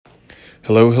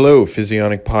Hello,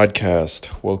 Physionic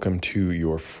Podcast. Welcome to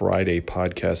your Friday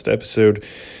podcast episode.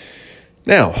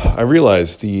 Now, I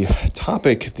realize the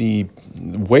topic, the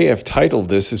way I've titled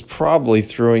this is probably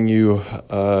throwing you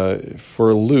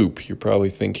for a loop. You're probably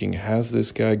thinking, has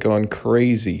this guy gone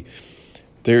crazy?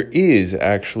 There is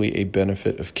actually a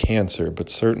benefit of cancer, but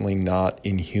certainly not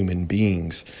in human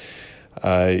beings.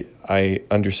 I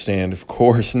understand, of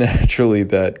course, naturally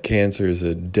that cancer is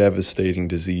a devastating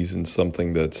disease and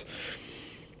something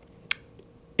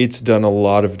it's done a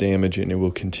lot of damage and it will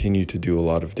continue to do a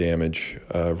lot of damage,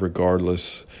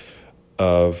 regardless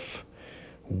of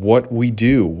what we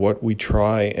do, what we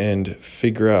try and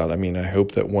figure out. I mean, I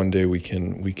hope that one day we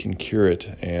can cure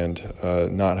it and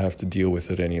not have to deal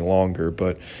with it any longer.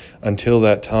 But until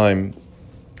that time,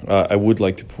 I would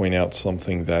like to point out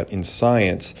something that in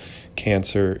science,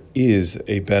 cancer is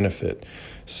a benefit.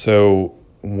 So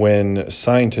when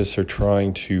scientists are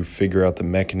trying to figure out the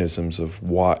mechanisms of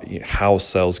how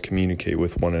cells communicate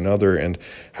with one another and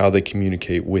how they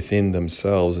communicate within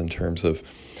themselves in terms of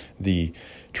the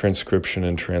transcription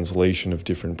and translation of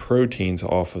different proteins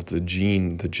off of the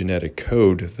genetic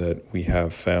code that we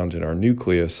have found in our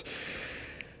nucleus,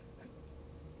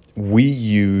 we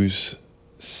use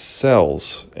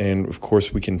cells, and of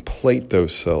course we can plate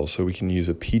those cells. So we can use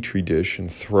a petri dish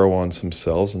and throw on some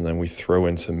cells, and then we throw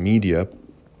in some media,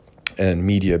 and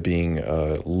media being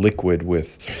liquid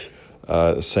with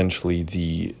essentially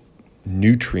the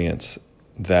nutrients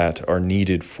that are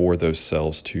needed for those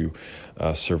cells to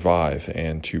survive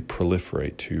and to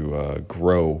proliferate, to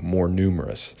grow more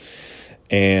numerous.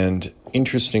 And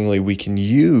interestingly, we can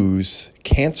use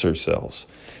cancer cells.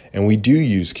 And we do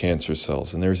use cancer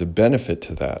cells, and there's a benefit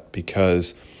to that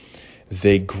because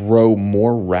they grow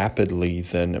more rapidly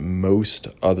than most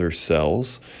other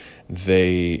cells.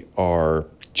 They are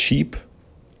cheap,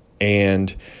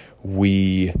 and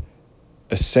we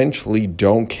essentially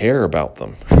don't care about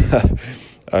them.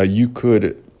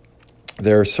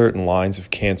 There are certain lines of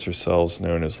cancer cells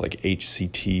known as like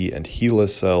HCT and HeLa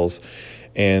cells,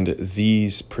 and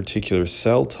these particular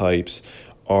cell types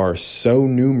are so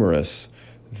numerous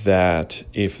that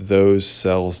if those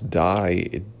cells die,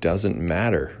 it doesn't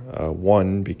matter.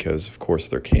 One, because of course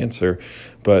they're cancer,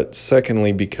 but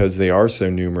secondly, because they are so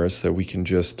numerous that we can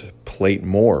just plate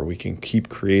more. We can keep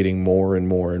creating more and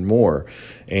more and more.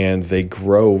 And they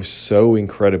grow so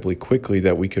incredibly quickly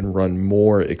that we can run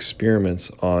more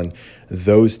experiments on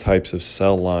those types of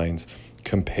cell lines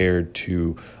compared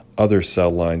to other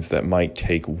cell lines that might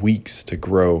take weeks to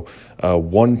grow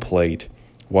one plate,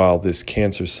 while this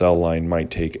cancer cell line might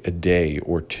take a day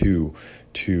or two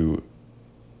to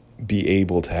be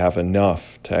able to have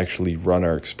enough to actually run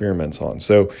our experiments on.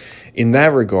 So in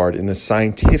that regard, in the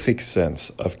scientific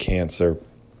sense of cancer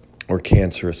or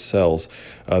cancerous cells,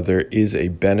 there is a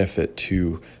benefit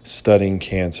to studying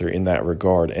cancer in that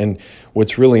regard. And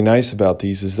what's really nice about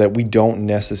these is that we don't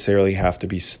necessarily have to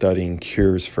be studying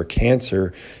cures for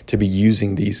cancer to be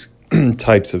using these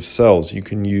types of cells. You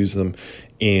can use them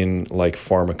in like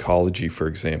pharmacology, for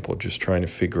example, just trying to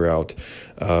figure out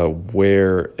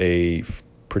where a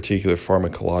particular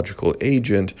pharmacological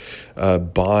agent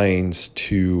binds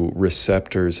to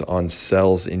receptors on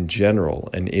cells in general.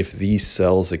 And if these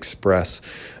cells express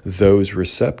those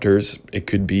receptors, it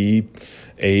could be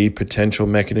a potential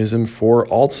mechanism for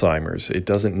Alzheimer's. It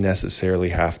doesn't necessarily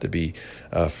have to be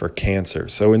for cancer.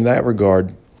 So in that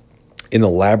regard, in the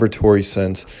laboratory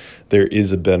sense, there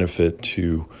is a benefit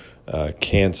to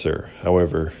cancer.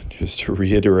 However, just to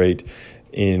reiterate,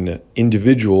 in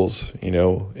individuals,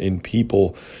 in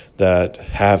people that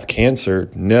have cancer,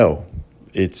 no,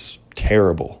 it's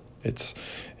terrible. It's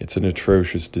an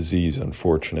atrocious disease,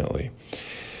 unfortunately.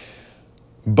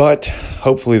 But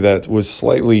hopefully that was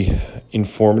slightly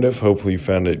informative. Hopefully you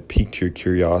found it piqued your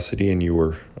curiosity and you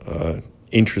were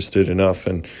interested enough,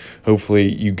 and hopefully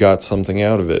you got something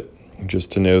out of it.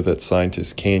 Just to know that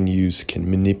scientists can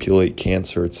manipulate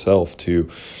cancer itself to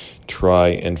try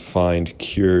and find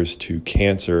cures to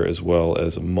cancer, as well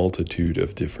as a multitude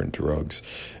of different drugs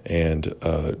and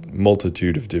a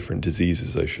multitude of different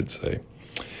diseases, I should say.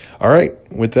 All right,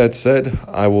 with that said,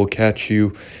 I will catch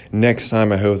you next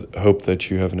time. I hope that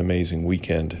you have an amazing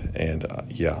weekend. And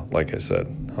like I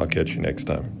said, I'll catch you next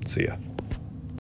time. See ya.